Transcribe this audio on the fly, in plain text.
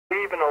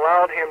even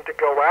allowed him to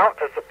go out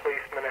as a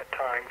policeman at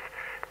times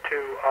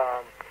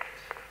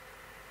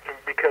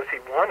because he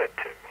wanted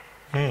to.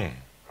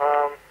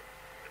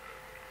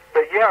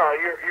 But yeah,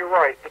 you're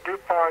right. The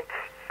DuPonts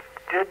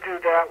did do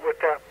that with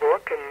that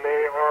book, and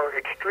they are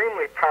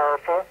extremely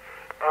powerful.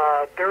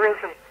 There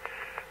isn't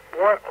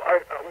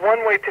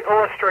one way to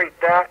illustrate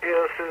that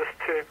is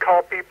to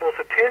call people's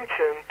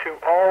attention to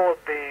all of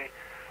the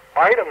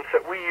items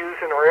that we use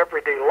in our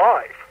everyday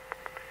life.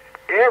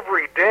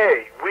 Every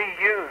day we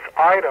use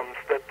items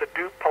that the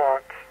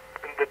DuPont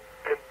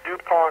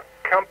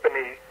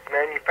company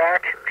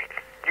manufactures.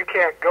 You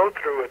can't go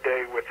through a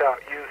day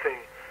without using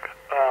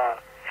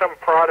some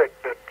product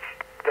that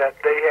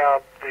they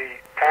have the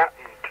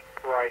patent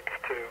rights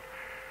to.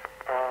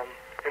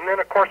 And then,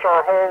 of course,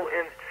 our whole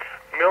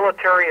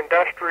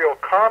military-industrial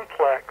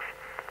complex,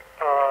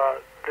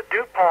 the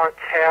DuPonts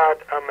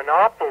had a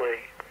monopoly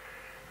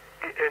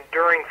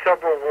during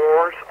several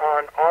wars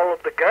on all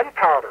of the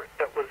gunpowder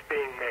that was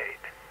being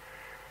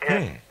made,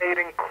 and made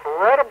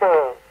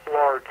incredible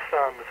large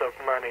sums of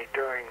money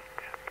during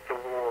the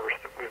wars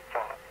that we've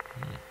fought.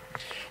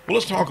 Well,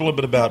 let's talk a little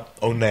bit about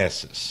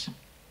Onassis.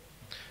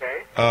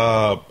 Okay.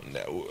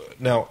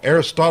 Now,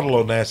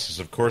 Aristotle Onassis,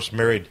 of course,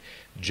 married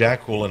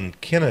Jacqueline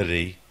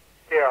Kennedy,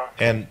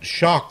 and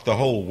shocked the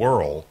whole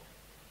world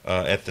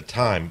at the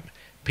time.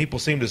 People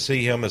seem to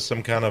see him as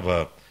some kind of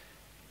a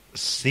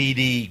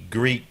seedy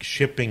Greek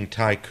shipping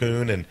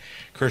tycoon, and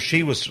of course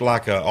she was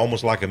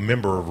almost like a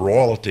member of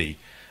royalty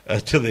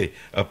to the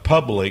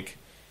public.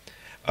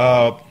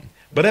 But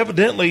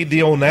evidently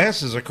the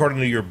Onassis, according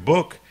to your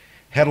book,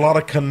 had a lot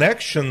of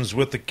connections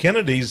with the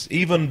Kennedys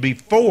even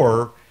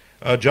before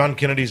John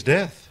Kennedy's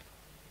death.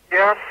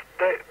 Yes,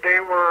 they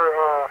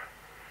were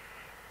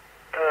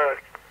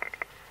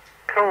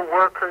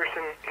co-workers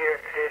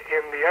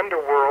in the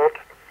underworld,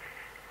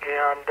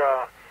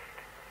 and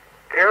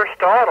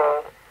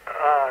Aristotle,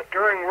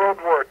 during World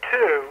War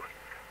II,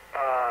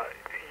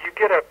 you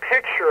get a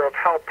picture of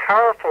how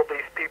powerful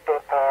these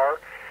people are,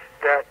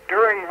 that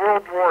during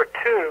World War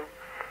II,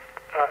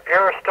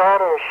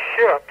 Aristotle's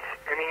ships,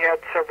 and he had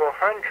several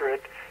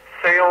hundred,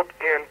 sailed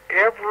in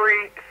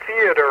every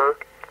theater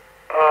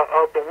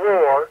of the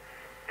war,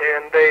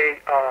 and they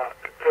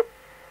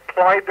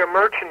applied their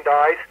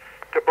merchandise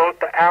to both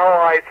the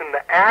Allies and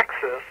the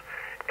Axis,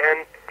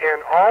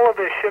 and all of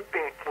his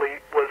shipping fleet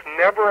was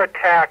never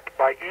attacked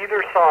by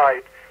either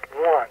side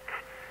once.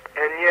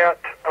 And yet,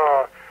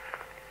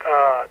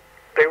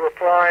 they were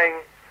flying,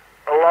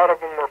 a lot of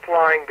them were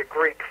flying the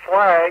Greek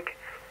flag,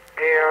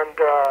 and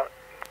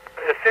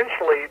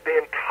essentially the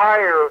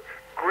entire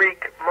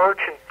Greek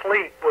merchant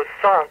fleet was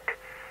sunk.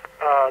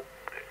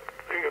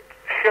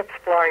 Ships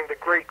flying the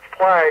Greek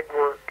flag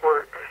were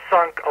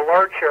sunk, a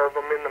large share of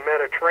them in the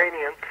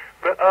Mediterranean,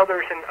 but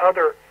others in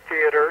other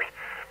theaters.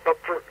 But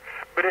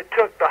it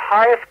took the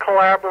highest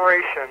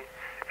collaboration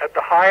at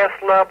the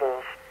highest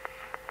levels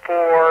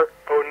for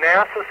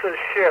Onassis'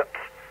 ships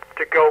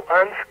to go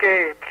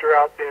unscathed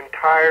throughout the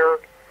entire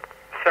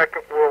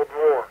Second World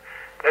War.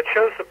 That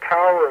shows the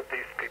power of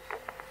these people.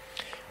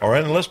 All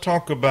right, and let's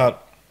talk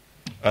about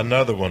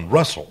another one,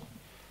 Russell,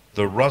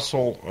 the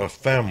Russell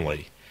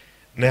family.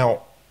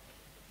 Now,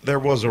 there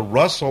was a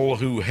Russell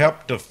who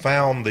helped to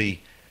found the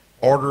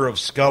Order of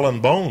Skull and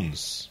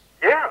Bones.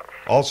 Yes.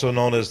 Also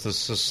known as the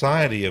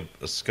Society of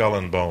Skull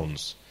and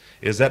Bones.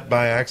 Is that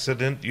by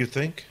accident, you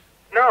think?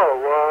 No.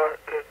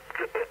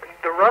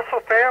 The Russell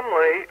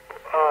family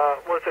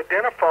was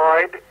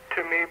identified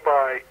to me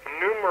by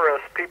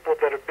numerous people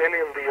that have been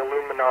in the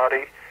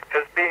Illuminati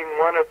as being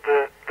one of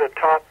the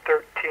top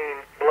 13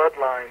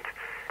 bloodlines.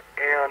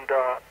 And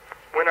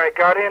when I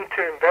got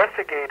into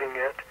investigating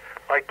it,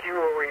 like you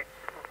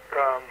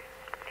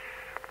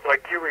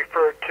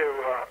referred to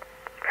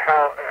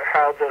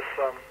how this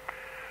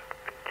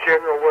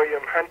General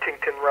William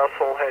Huntington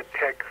Russell had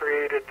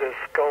created this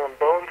Skull and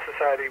Bones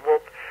Society.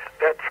 Well,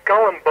 that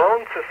Skull and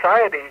Bones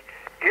Society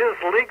is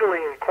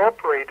legally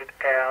incorporated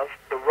as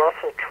the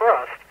Russell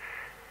Trust,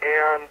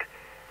 and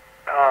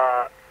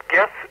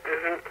guess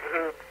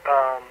who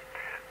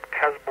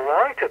has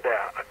belonged to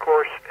that? Of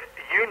course,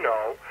 you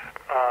know,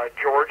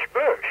 George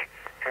Bush,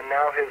 and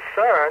now his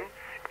son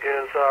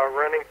is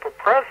running for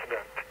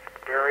president.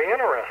 Very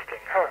interesting,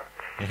 huh?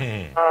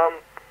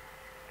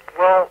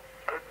 Well,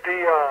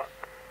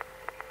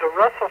 the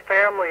Russell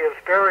family is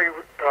very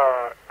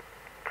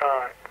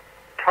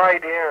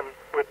tied in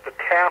with the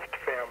Taft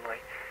family,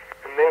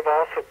 and they've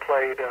also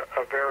played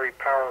a very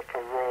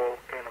powerful role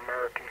in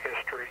American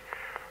history.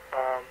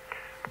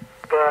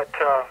 But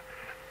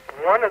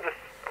one of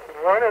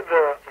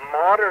the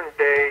modern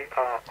day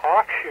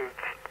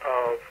offshoots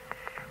of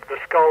the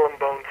Skull and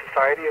Bone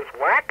Society is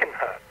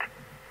Wackenhut.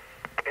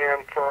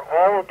 And for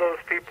all of those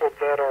people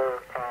that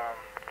are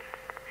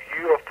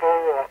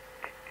UFO,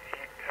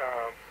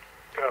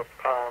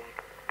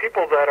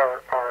 people that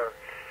are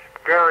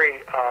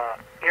very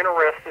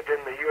interested in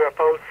the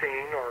UFO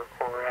scene or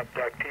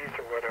abductees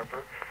or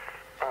whatever,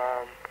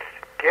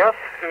 guess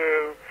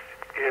who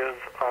is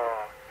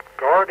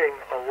guarding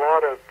a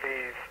lot of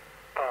these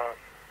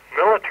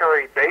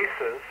military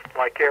bases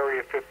like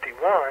Area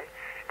 51.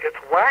 It's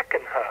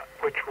Wackenhut,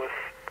 which was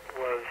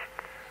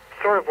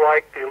sort of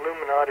like the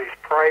Illuminati's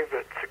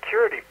private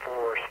security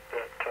force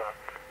that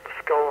the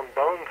Skull and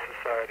Bones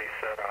Society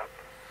set up.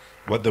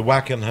 What, the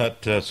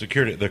Wackenhut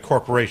security, the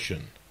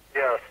corporation?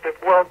 Yes.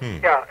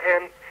 Yeah,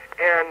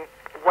 and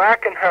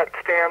Wackenhut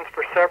stands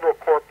for several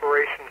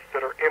corporations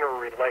that are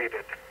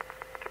interrelated,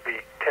 to be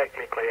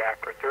technically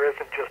accurate. There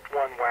isn't just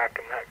one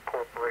Wackenhut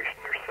corporation,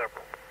 there's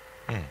several.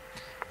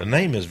 The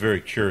name is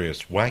very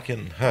curious,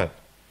 Wackenhut.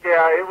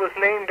 Yeah, it was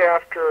named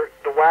after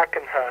the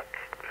Wackenhuts,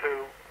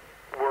 who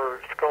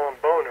were Skull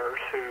and Boners,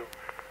 who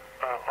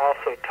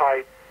also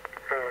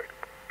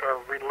are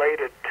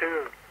related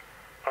to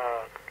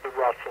the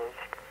Russells,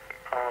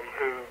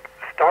 who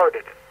started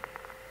it.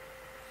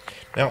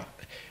 Now,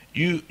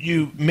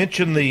 you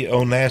mentioned the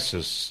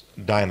Onassis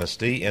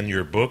dynasty in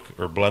your book,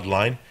 or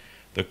bloodline,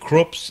 the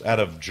Krupps out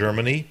of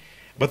Germany,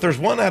 but there's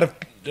one out of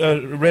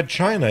Red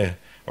China,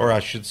 or I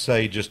should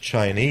say just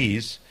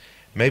Chinese.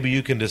 Maybe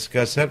you can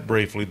discuss that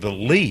briefly, the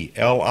Li,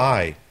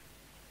 L-I,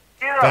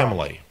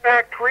 family. In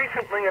fact,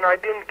 recently, and I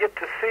didn't get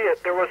to see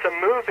it, there was a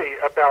movie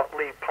about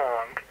Li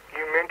Peng.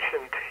 You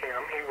mentioned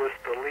him. He was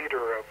the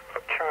leader of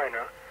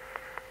China.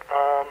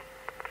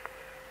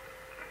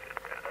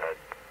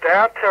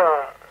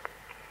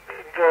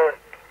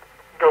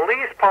 The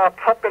Lees pop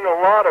up in a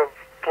lot of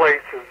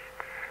places,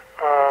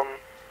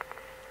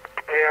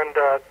 and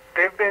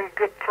they've been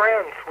good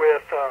friends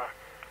with,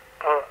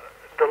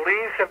 the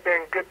Lees have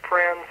been good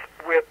friends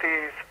with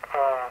these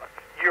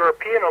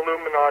European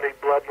Illuminati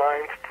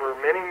bloodlines for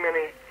many,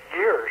 many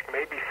years,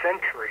 maybe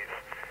centuries,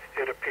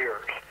 it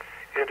appears.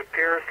 It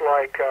appears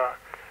like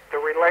the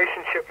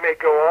relationship may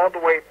go all the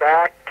way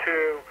back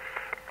to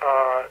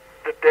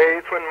the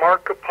days when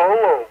Marco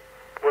Polo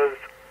was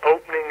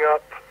opening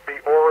up the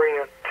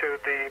Orient to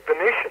the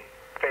Venetian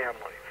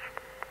families.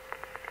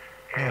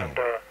 And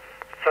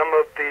some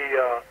of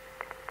the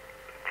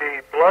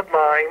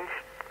bloodlines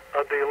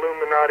of the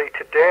Illuminati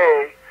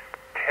today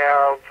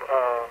have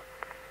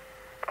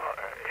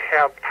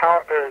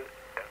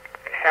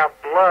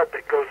blood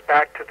that goes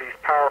back to these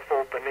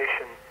powerful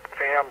Venetian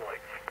families.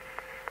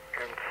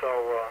 And so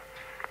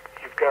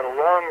you've got a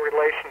long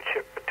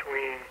relationship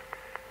between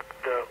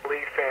the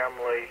Lee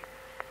family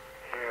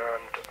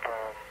and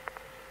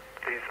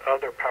these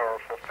other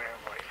powerful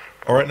families.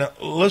 All right, now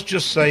let's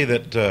just say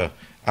that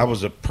I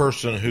was a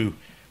person who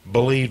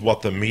believed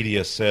what the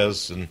media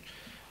says, and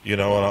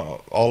and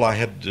all I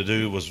had to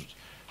do was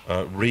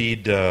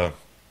read the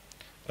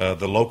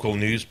local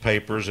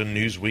newspapers and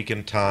Newsweek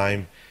and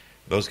Time,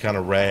 those kind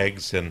of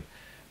rags, and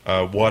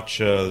watch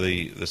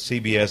the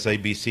CBS,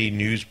 ABC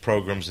news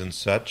programs and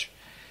such.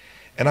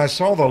 And I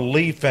saw the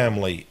Lee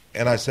family,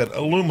 and I said,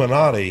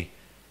 Illuminati?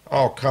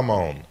 Oh, come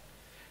on.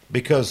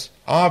 Because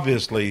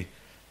obviously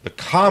the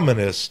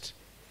communist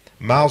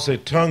Mao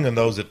Zedong and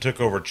those that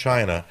took over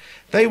China,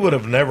 they would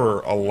have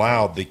never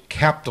allowed the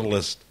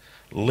capitalist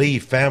Lee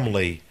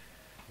family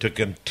to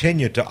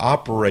continue to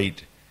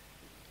operate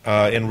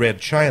in Red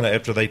China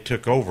after they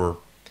took over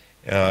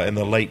in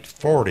the late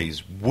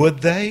 40s. Would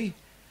they?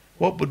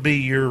 What would be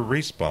your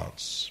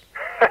response?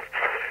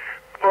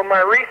 Well,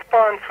 my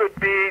response would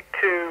be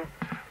to,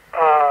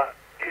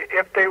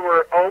 if they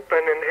were open,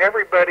 and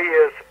everybody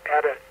is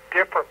at a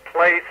different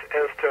place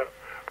as to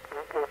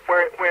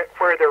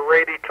where they're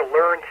ready to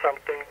learn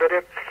something, but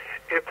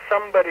if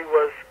somebody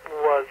was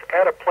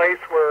at a place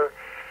where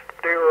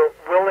they were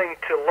willing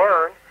to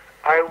learn,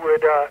 I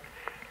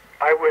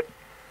would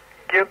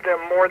give them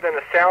more than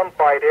a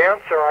soundbite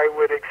answer. I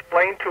would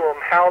explain to them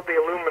how the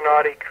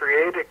Illuminati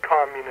created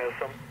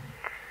communism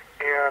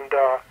and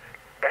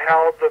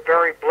how the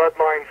very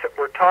bloodlines that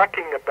we're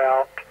talking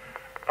about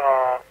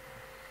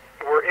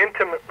were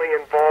intimately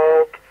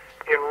involved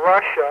in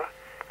Russia,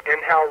 and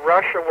how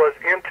Russia was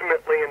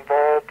intimately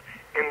involved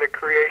in the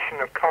creation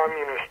of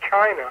communist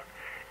China,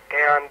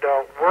 and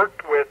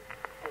worked with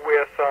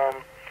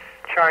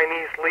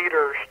Chinese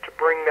leaders to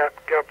bring that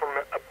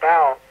government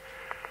about,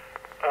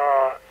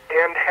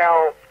 and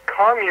how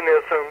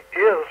communism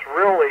is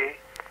really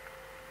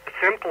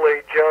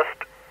simply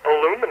just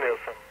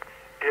Illuminism.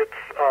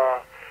 It's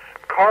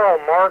Karl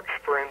Marx,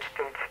 for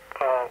instance,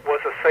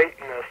 was a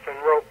Satanist and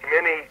wrote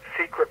many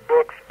secret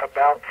books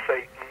about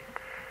Satan.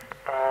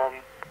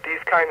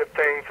 These kind of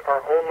things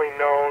are only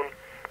known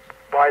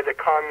by the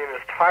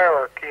communist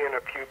hierarchy and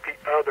a few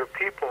other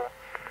people.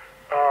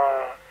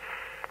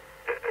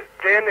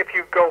 Then if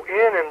you go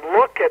in and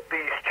look at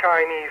these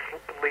Chinese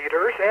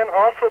leaders and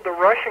also the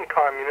Russian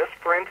communists,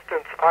 for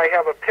instance, I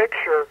have a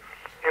picture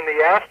in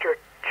the Astor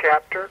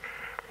chapter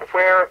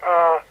where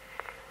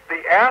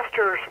the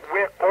Astors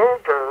went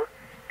over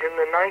in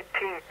the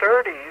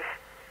 1930s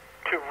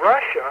to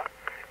Russia,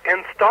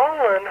 and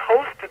Stalin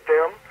hosted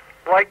them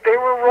like they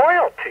were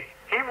royalty.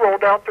 He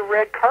rolled out the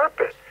red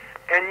carpet.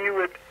 And you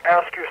would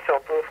ask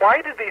yourself, well,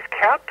 why do these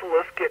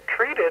capitalists get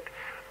treated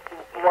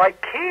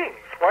like kings?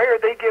 Why are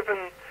they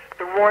given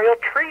the royal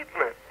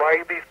treatment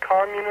by these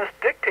communist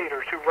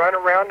dictators who run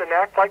around and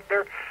act like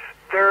they're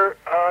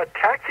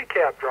taxi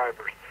cab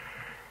drivers?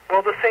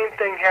 Well, the same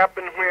thing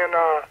happened when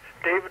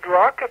David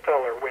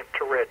Rockefeller went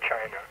to Red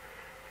China.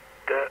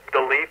 The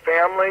Lee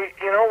family,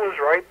 was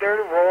right there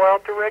to roll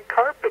out the red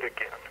carpet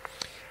again.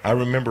 I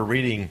remember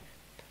reading,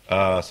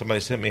 somebody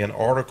sent me an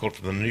article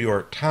from the New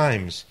York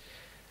Times,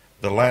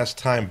 the last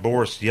time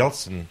Boris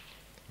Yeltsin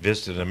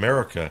visited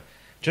America.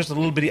 Just a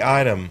little bitty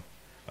item.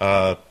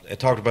 It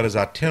talked about his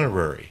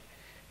itinerary,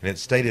 and it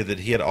stated that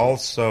he had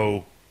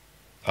also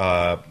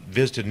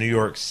visited New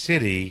York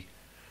City,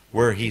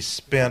 where he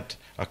spent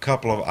a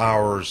couple of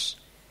hours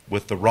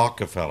with the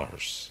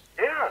Rockefellers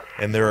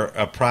in their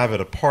private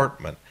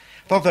apartment.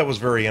 I thought that was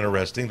very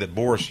interesting that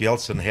Boris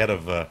Yeltsin, head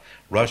of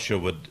Russia,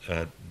 would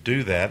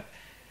do that.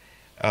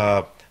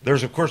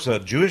 There's, of course, a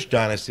Jewish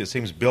dynasty, it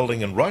seems,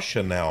 building in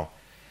Russia now.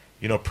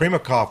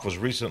 Primakov was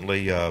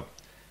recently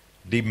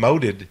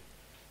demoted,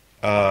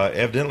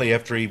 evidently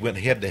after he went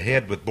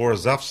head-to-head with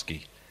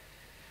Borisovsky.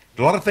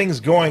 A lot of things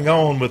going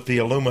on with the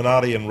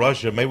Illuminati in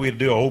Russia. Maybe we'd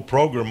do a whole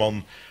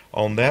program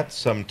on that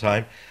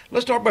sometime.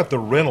 Let's talk about the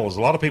Reynolds.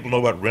 A lot of people know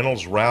about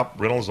Reynolds Wrap,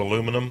 Reynolds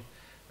Aluminum.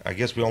 I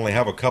guess we only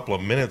have a couple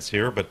of minutes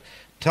here, but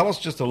tell us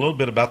just a little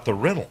bit about the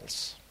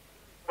Reynolds.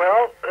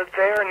 Well,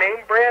 they're a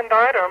name brand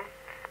item.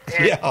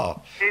 And yeah.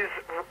 These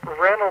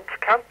Reynolds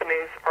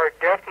companies are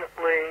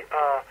definitely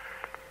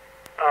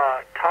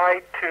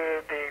tied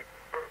to the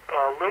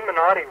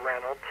Illuminati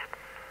Reynolds.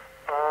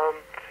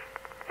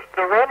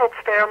 The Reynolds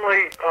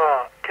family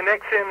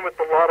connects in with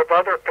a lot of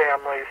other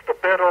families, the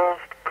Biddles,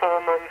 the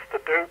Colemans, the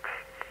Dukes,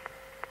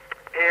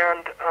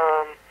 and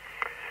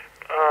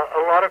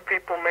a lot of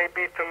people may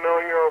be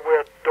familiar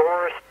with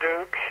Doris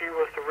Duke. She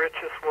was the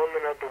richest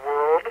woman of the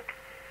world,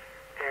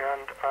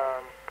 and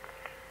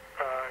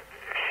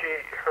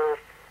her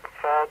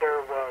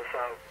father was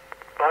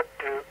Buck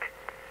Duke,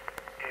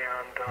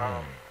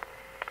 and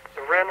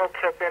the Reynolds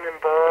have been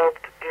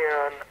involved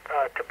in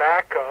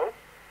tobacco,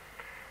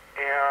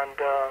 and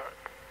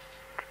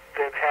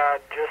they've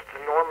had just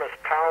enormous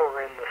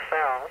power in the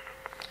South.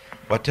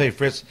 Well, I tell you,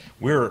 Fritz,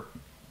 we're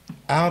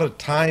out of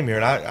time here,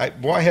 and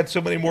I had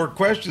so many more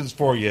questions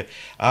for you.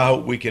 I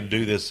hope we can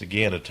do this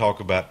again to talk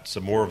about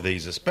some more of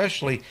these,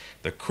 especially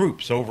the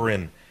Krupps over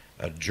in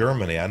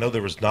Germany. I know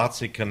there was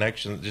Nazi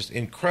connections, just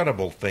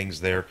incredible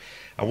things there.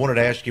 I wanted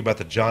to ask you about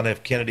the John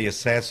F. Kennedy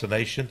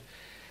assassination,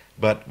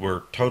 but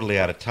we're totally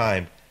out of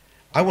time.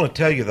 I want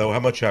to tell you, though, how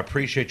much I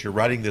appreciate you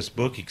writing this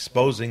book,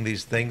 exposing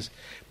these things,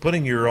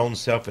 putting your own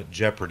self at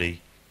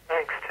jeopardy.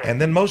 Thanks, Ted. And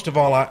then most of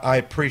all, I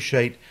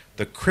appreciate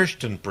the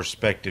Christian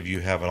perspective you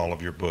have in all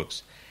of your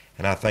books,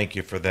 and I thank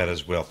you for that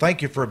as well.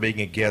 Thank you for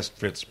being a guest,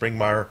 Fritz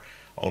Springmeier,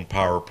 on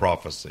Power of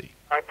Prophecy.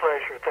 My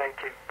pleasure. Thank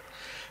you.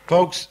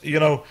 Folks,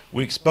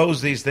 we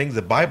expose these things.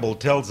 The Bible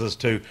tells us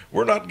to.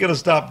 We're not going to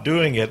stop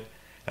doing it.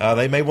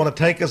 They may want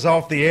to take us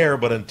off the air,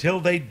 but until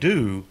they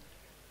do,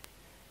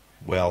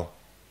 well,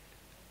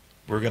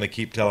 we're going to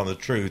keep telling the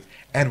truth,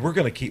 and we're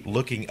going to keep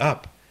looking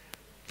up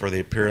for the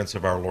appearance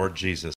of our Lord Jesus.